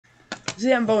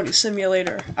Zamboni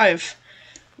Simulator. I've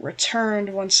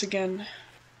returned once again.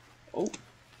 Oh.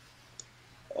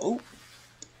 Oh.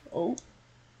 Oh.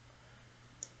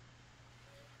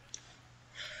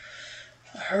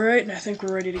 Alright, and I think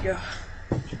we're ready to go.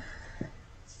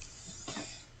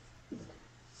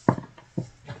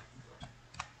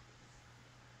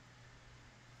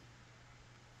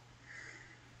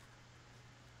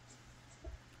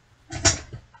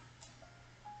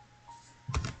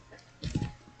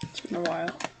 It's been a while.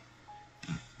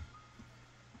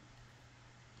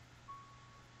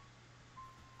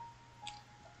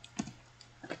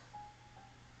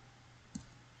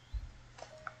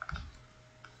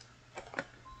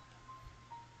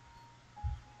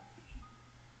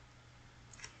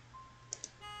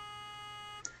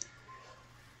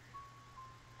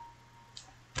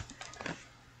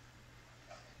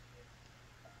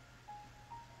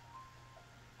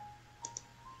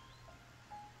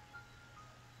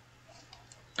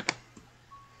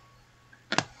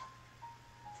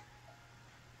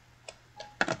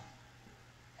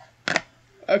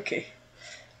 Okay.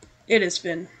 It has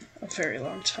been a very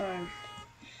long time.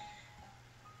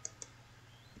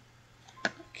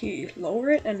 Okay,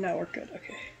 lower it, and now we're good.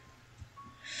 Okay.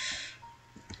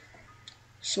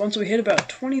 So once we hit about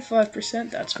 25%,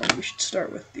 that's when we should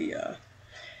start with the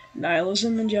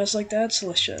nihilism and jazz like that. So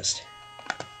let's just...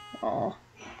 Aww.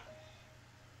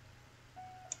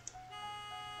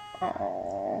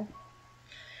 Aww.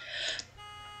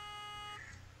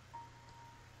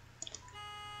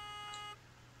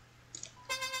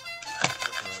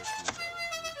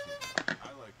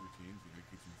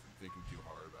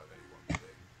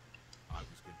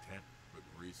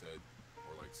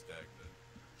 Stagnant.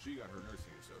 She got her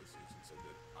nursing associates and said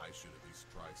that I should at least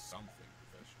try something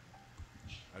professional.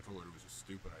 I told her it was a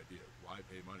stupid idea. Why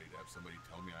pay money to have somebody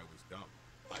tell me I was dumb?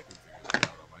 I could figure it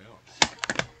out on my own.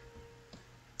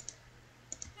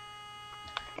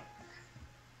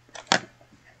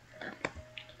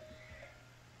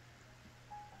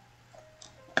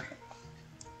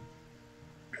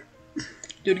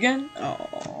 Do it again?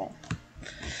 Oh.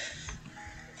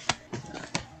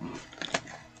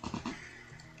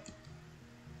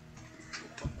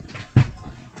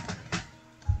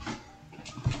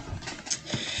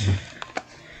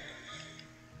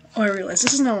 Oh, I realize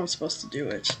this is not how I'm supposed to do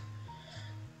it,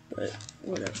 but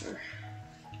whatever.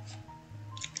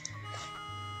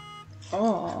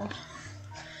 Oh.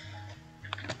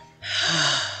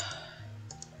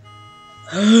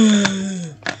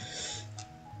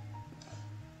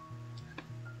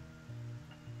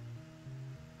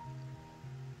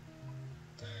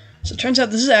 So it turns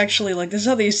out this is actually, like, this is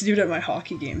how they used to do it at my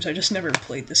hockey games. I just never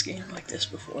played this game like this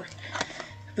before.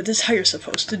 But this is how you're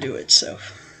supposed to do it, so...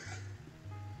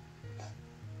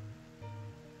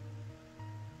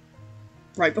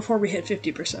 Right before we hit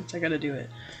 50%, I gotta do it.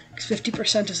 Because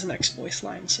 50% is the next voice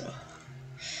line, so...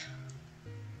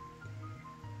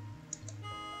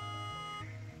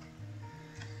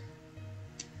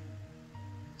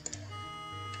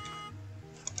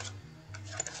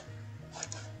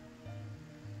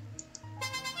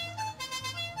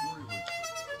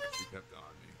 She kept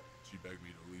on me. She begged me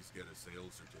to at least get a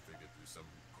sales certificate through some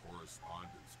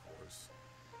correspondence course.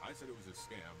 I said it was a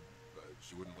scam, but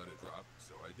she wouldn't let it drop,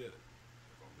 so I did it.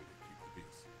 If only to keep the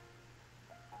peace.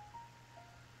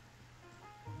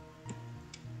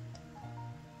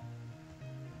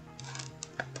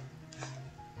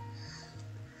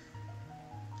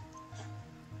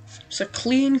 It's a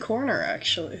clean corner,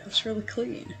 actually. It's really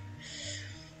clean.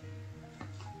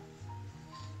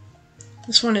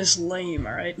 This one is lame,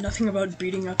 alright? Nothing about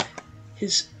beating up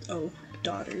his,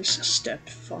 daughter's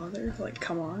stepfather. Like,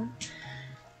 come on.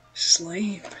 This is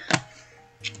lame.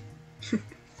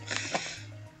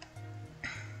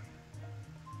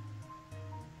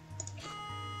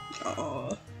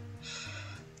 Oh.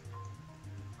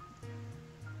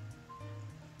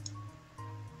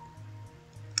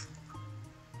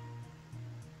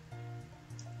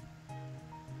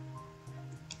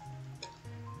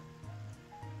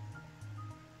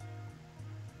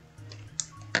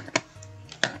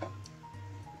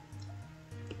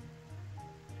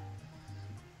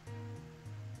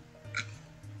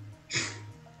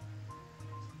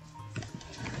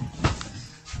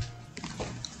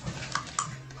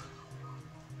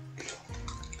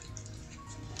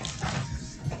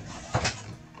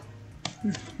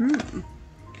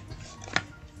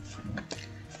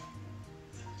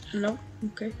 No?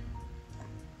 Okay.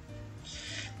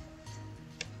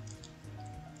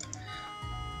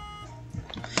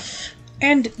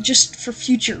 And just for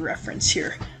future reference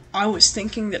here, I was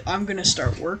thinking that I'm gonna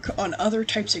start work on other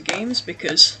types of games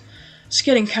because It's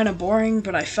getting kind of boring,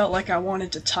 but I felt like I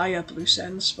wanted to tie up loose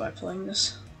ends by playing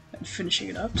this and finishing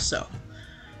it up, so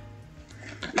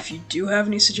if you do have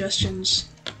any suggestions,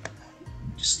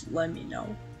 just let me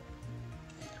know.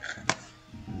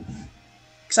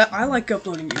 Because I like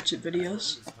uploading YouTube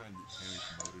videos. This time that Tammy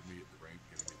promoted me at the rank,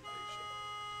 giving me the day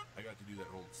shift. I got to do that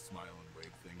whole smile and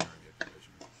wave thing during the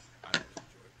exhibition. I really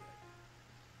enjoyed that.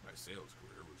 My sales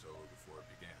career was over before it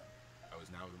began. I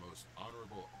was now the most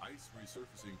honorable ice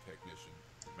resurfacing technician,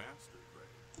 master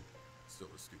grade. Still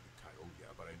a stupid title, yeah,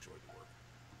 but I enjoyed the work.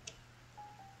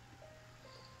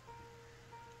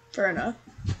 Fair enough.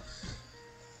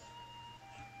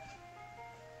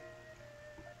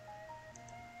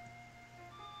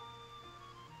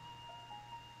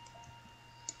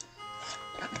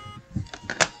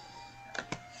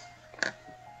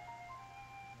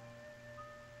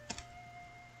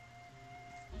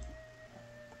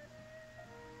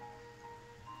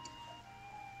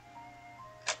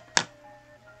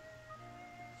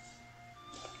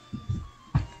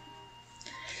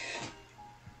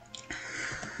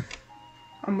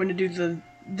 I'm gonna do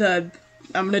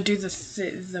what's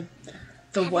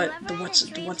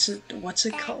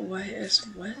it called? What is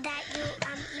what?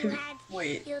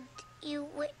 Wait.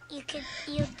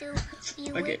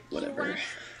 Okay, whatever.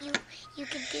 You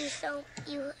could do so.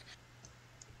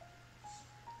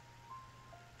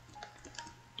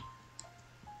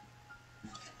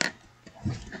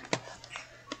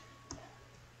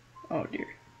 Oh dear.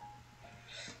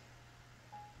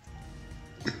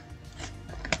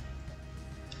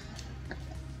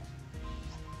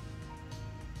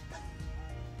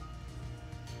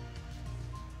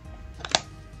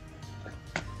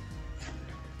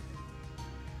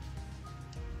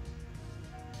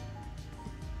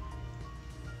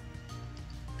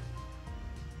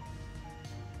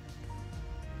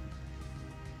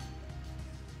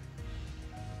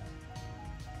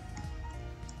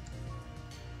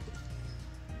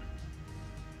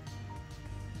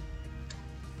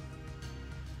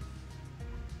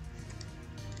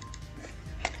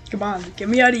 Come on, get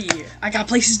me out of here. I got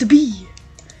places to be.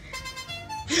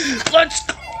 Let's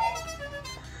go.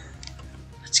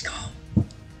 Let's go.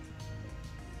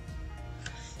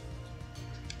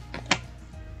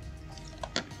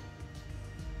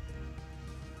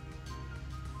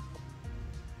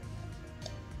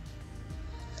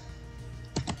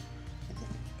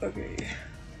 Okay.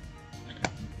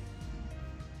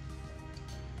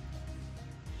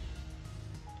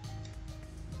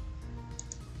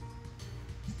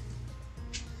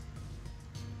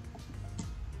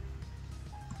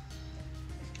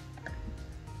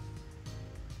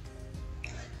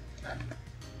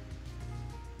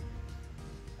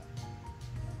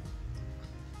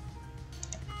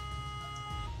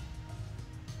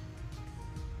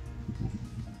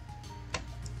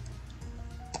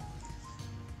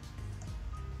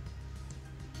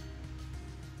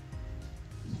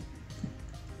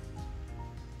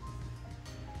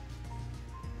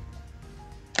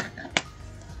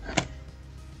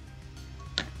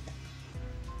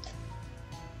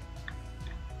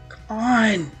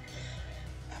 On,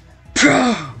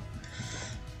 bro.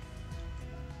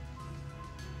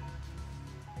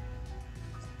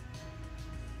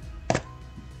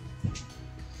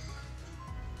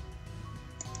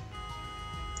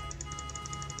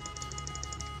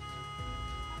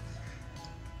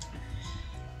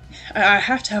 I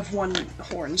have to have one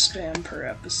horn spam per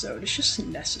episode. It's just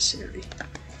necessary.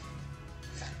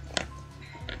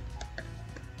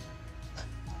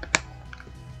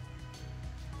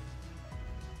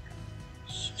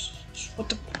 What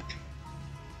the?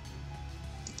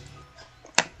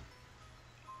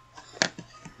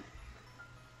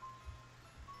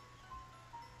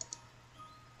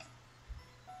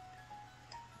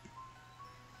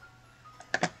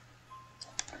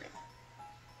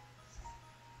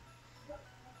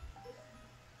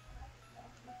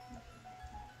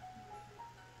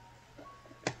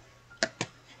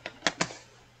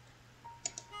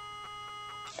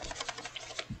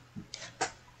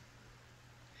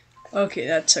 Okay,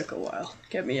 that took a while.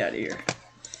 Get me out of here.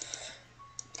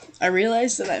 I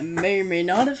realized that I may or may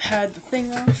not have had the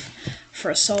thing off for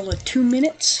a solid 2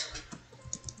 minutes.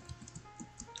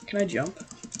 Can I jump?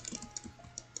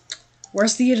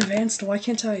 Where's the advanced? Why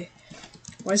can't I?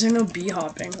 Why is there no bee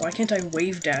hopping? Why can't I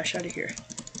wave dash out of here?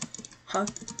 Huh?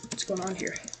 What's going on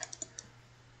here?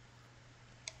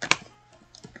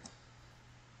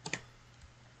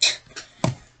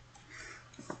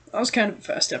 That was kind of a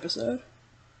fast episode,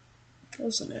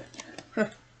 wasn't it? Huh.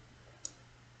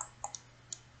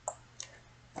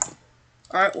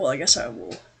 Alright, well, I guess I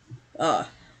will. I'm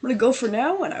gonna go for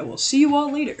now, and I will see you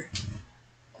all later.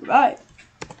 Goodbye.